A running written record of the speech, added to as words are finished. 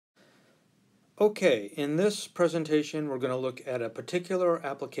Okay, in this presentation we're going to look at a particular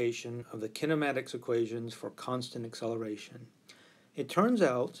application of the kinematics equations for constant acceleration. It turns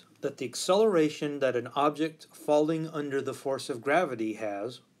out that the acceleration that an object falling under the force of gravity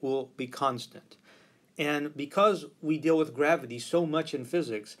has will be constant. And because we deal with gravity so much in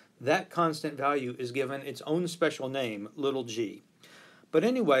physics, that constant value is given its own special name, little g. But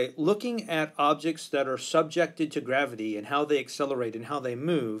anyway, looking at objects that are subjected to gravity and how they accelerate and how they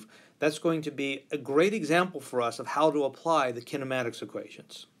move, that's going to be a great example for us of how to apply the kinematics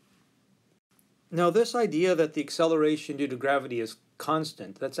equations. Now, this idea that the acceleration due to gravity is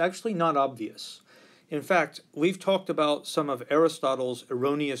constant, that's actually not obvious. In fact, we've talked about some of Aristotle's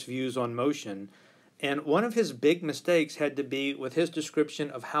erroneous views on motion, and one of his big mistakes had to be with his description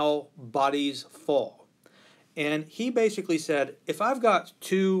of how bodies fall. And he basically said, if I've got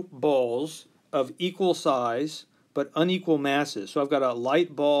two balls of equal size but unequal masses, so I've got a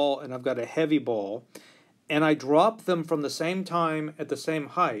light ball and I've got a heavy ball, and I drop them from the same time at the same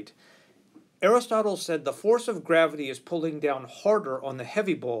height, Aristotle said the force of gravity is pulling down harder on the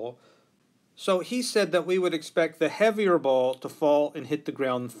heavy ball, so he said that we would expect the heavier ball to fall and hit the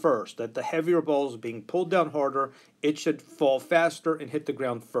ground first, that the heavier ball is being pulled down harder, it should fall faster and hit the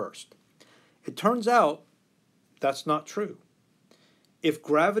ground first. It turns out that's not true. If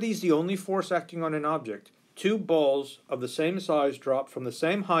gravity is the only force acting on an object, two balls of the same size dropped from the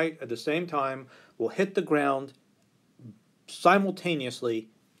same height at the same time will hit the ground simultaneously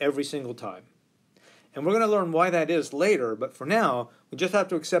every single time. And we're going to learn why that is later, but for now, we just have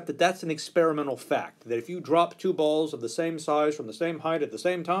to accept that that's an experimental fact, that if you drop two balls of the same size from the same height at the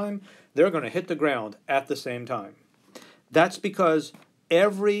same time, they're going to hit the ground at the same time. That's because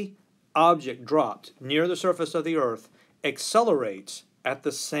every object dropped near the surface of the Earth accelerates at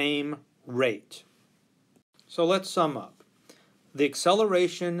the same rate. So let's sum up. The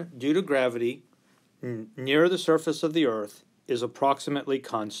acceleration due to gravity near the surface of the Earth is approximately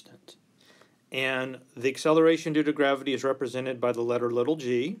constant. And the acceleration due to gravity is represented by the letter little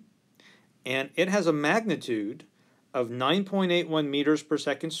g, and it has a magnitude of 9.81 meters per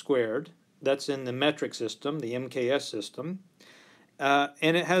second squared. That's in the metric system, the MKS system.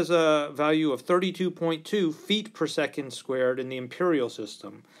 And it has a value of 32.2 feet per second squared in the imperial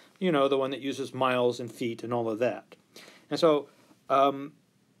system. You know, the one that uses miles and feet and all of that. And so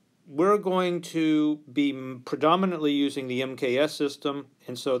we're going to be predominantly using the MKS system,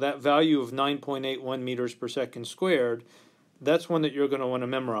 and so that value of 9.81 meters per second squared, that's one that you're going to want to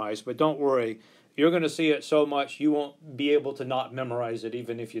memorize. But don't worry, you're going to see it so much you won't be able to not memorize it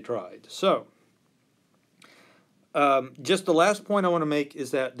even if you tried. So just the last point I want to make is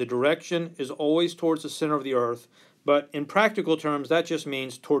that the direction is always towards the center of the Earth, but in practical terms, that just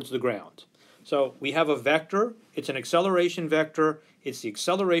means towards the ground. So we have a vector, it's an acceleration vector, it's the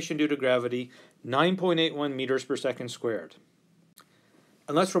acceleration due to gravity, 9.81 meters per second squared.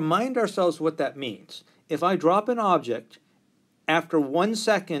 And let's remind ourselves what that means. If I drop an object, after 1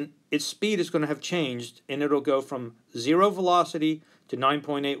 second, its speed is going to have changed, and it'll go from 0 velocity to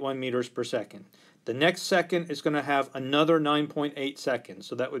 9.81 meters per second. The next second is going to have another 9.8 seconds,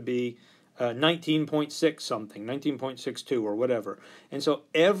 so that would be 19.6 something, 19.62 or whatever. And so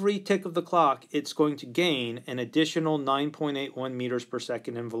every tick of the clock, it's going to gain an additional 9.81 meters per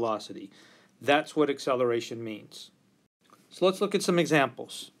second in velocity. That's what acceleration means. So let's look at some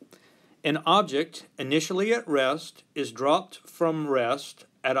examples. An object initially at rest is dropped from rest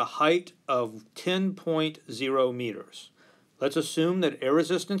at a height of 10.0 meters. Let's assume that air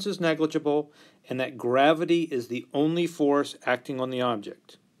resistance is negligible and that gravity is the only force acting on the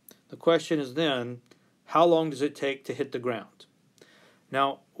object. The question is then, how long does it take to hit the ground?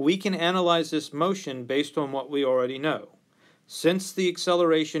 Now, we can analyze this motion based on what we already know. Since the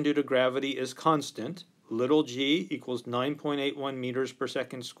acceleration due to gravity is constant, little g equals 9.81 meters per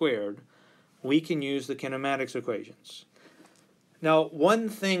second squared, we can use the kinematics equations. Now, one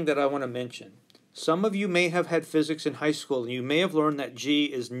thing that I want to mention, some of you may have had physics in high school, and you may have learned that g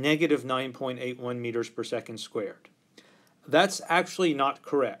is negative 9.81 meters per second squared. That's actually not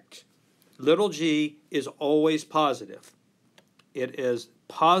correct. Little g is always positive. It is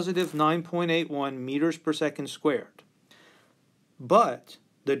positive 9.81 meters per second squared. But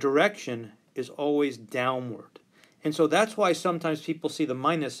the direction is always downward. And so that's why sometimes people see the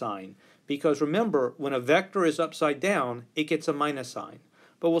minus sign, because remember, when a vector is upside down, it gets a minus sign.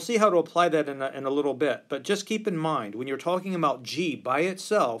 But we'll see how to apply that in a little bit. But just keep in mind, when you're talking about g by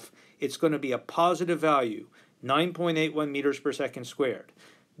itself, it's going to be a positive value, 9.81 meters per second squared.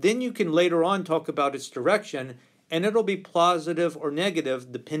 Then you can later on talk about its direction, and it'll be positive or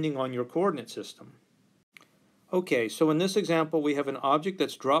negative depending on your coordinate system. Okay, so in this example, we have an object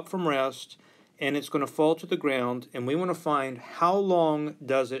that's dropped from rest, and it's going to fall to the ground, and we want to find how long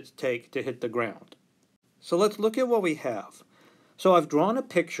does it take to hit the ground. So let's look at what we have. So I've drawn a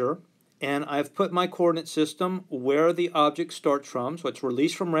picture, and I've put my coordinate system where the object starts from. So it's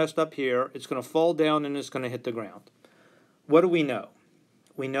released from rest up here. It's going to fall down and it's going to hit the ground. What do we know?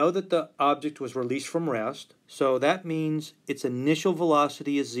 We know that the object was released from rest, so that means its initial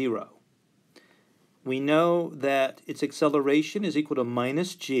velocity is 0. We know that its acceleration is equal to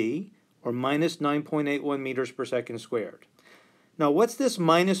minus g, or minus 9.81 meters per second squared. Now, what's this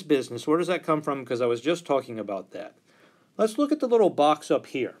minus business? Where does that come from? Because I was just talking about that. Let's look at the little box up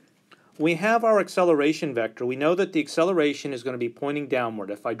here. We have our acceleration vector. We know that the acceleration is going to be pointing downward.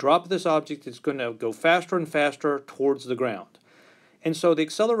 If I drop this object, it's going to go faster and faster towards the ground. And so the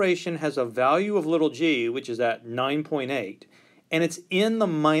acceleration has a value of little g, which is at 9.8, and it's in the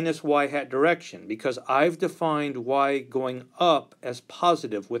minus y hat direction because I've defined y going up as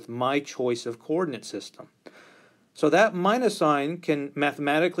positive with my choice of coordinate system. So that minus sign can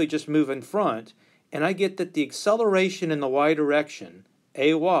mathematically just move in front, and I get that the acceleration in the y direction,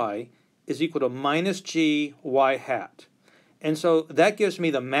 ay, is equal to minus g y hat. And so that gives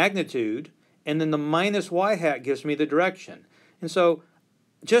me the magnitude, and then the minus y hat gives me the direction. And so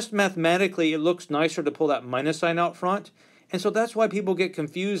just mathematically, it looks nicer to pull that minus sign out front. And so that's why people get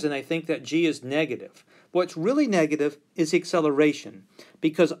confused and they think that g is negative. What's really negative is the acceleration,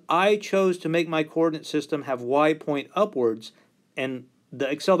 because I chose to make my coordinate system have y point upwards and the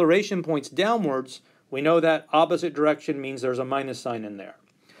acceleration points downwards. We know that opposite direction means there's a minus sign in there.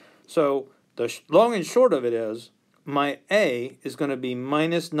 So the long and short of it is my a is going to be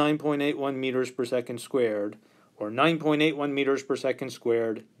minus 9.81 meters per second squared, or 9.81 meters per second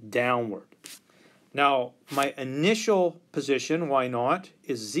squared downward. Now, my initial position, y naught,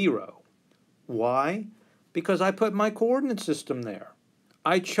 is 0. Why? Because I put my coordinate system there.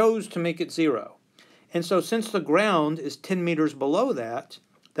 I chose to make it 0. And so since the ground is 10 meters below that,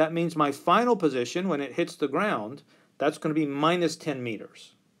 that means my final position when it hits the ground, that's going to be minus 10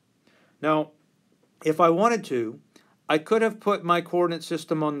 meters. Now, if I wanted to, I could have put my coordinate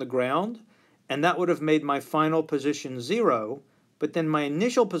system on the ground, and that would have made my final position 0, but then my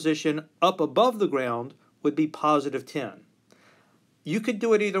initial position up above the ground would be positive 10. You could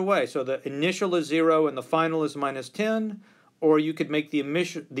do it either way. So the initial is 0 and the final is minus 10, or you could make the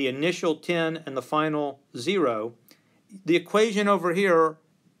initial 10 and the final 0. The equation over here,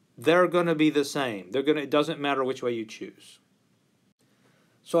 they're going to be the same. It doesn't matter which way you choose.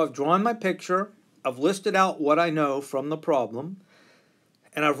 So I've drawn my picture. I've listed out what I know from the problem.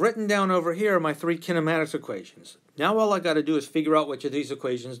 And I've written down over here my 3 kinematics equations. Now all I got to do is figure out which of these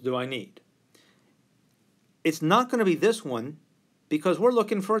equations do I need. It's not going to be this one because we're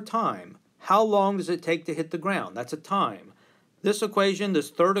looking for a time. How long does it take to hit the ground? That's a time. This equation, this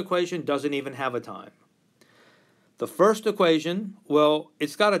third equation, doesn't even have a time. The first equation, well,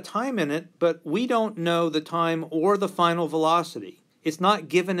 it's got a time in it, but we don't know the time or the final velocity. It's not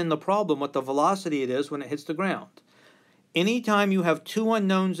given in the problem what the velocity it is when it hits the ground. Anytime you have 2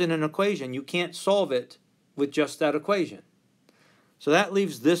 unknowns in an equation, you can't solve it with just that equation. So that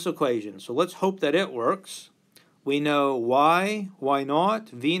leaves this equation. So let's hope that it works. We know y, y naught,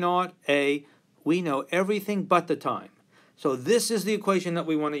 v naught, a. We know everything but the time. So this is the equation that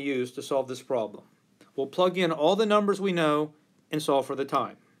we want to use to solve this problem. We'll plug in all the numbers we know and solve for the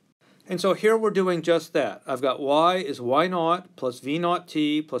time. And so here we're doing just that. I've got y is y naught plus v naught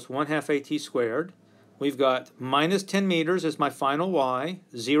t plus 1/2 at squared. We've got minus 10 meters is my final y,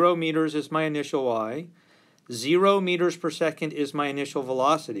 0 meters is my initial y, 0 meters per second is my initial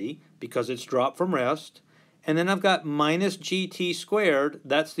velocity because it's dropped from rest, and then I've got minus gt squared.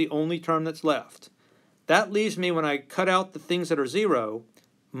 That's the only term that's left. That leaves me, when I cut out the things that are 0,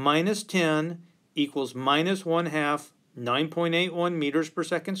 minus 10 equals minus 1/2 9.81 meters per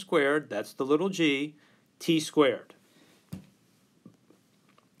second squared, that's the little g, t squared.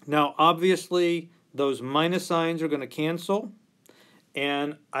 Now obviously those minus signs are going to cancel,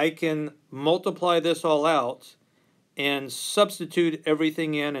 and I can multiply this all out and substitute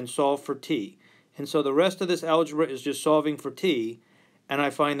everything in and solve for t. And so the rest of this algebra is just solving for t, and I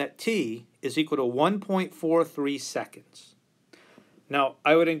find that t is equal to 1.43 seconds. Now,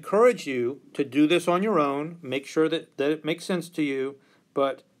 I would encourage you to do this on your own, make sure that it makes sense to you,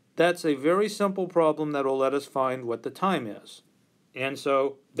 but that's a very simple problem that will let us find what the time is. And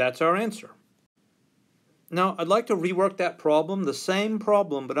so that's our answer. Now, I'd like to rework that problem, the same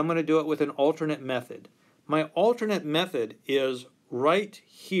problem, but I'm going to do it with an alternate method. My alternate method is right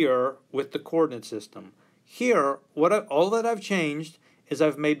here with the coordinate system. Here, all that I've changed is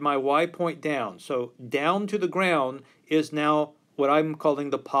I've made my y point down. So down to the ground is now what I'm calling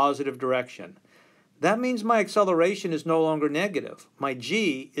the positive direction. that means my acceleration is no longer negative. My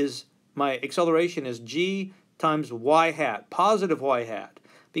acceleration is g times y hat, positive y hat,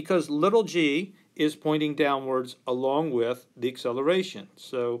 because little g is pointing downwards along with the acceleration.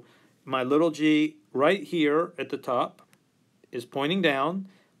 So my little g right here at the top is pointing down,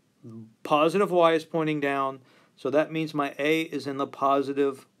 positive y is pointing down, so that means my a is in the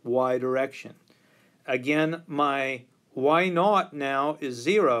positive y direction. Again, my y naught now is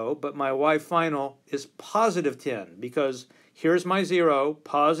 0, but my y final is positive 10, because here's my 0,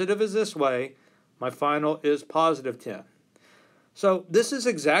 positive is this way, my final is positive 10. So this is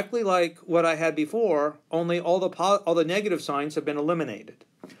exactly like what I had before, only all the negative signs have been eliminated.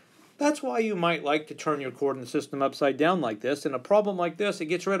 That's why you might like to turn your coordinate system upside down like this. In a problem like this, it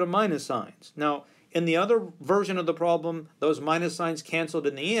gets rid of minus signs. Now, in the other version of the problem, those minus signs canceled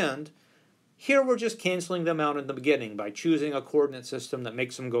in the end. Here we're just canceling them out in the beginning by choosing a coordinate system that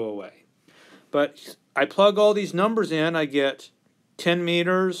makes them go away. But I plug all these numbers in, I get 10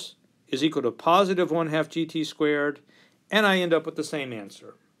 meters is equal to positive 1/2 gt squared, and I end up with the same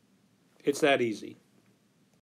answer. It's that easy.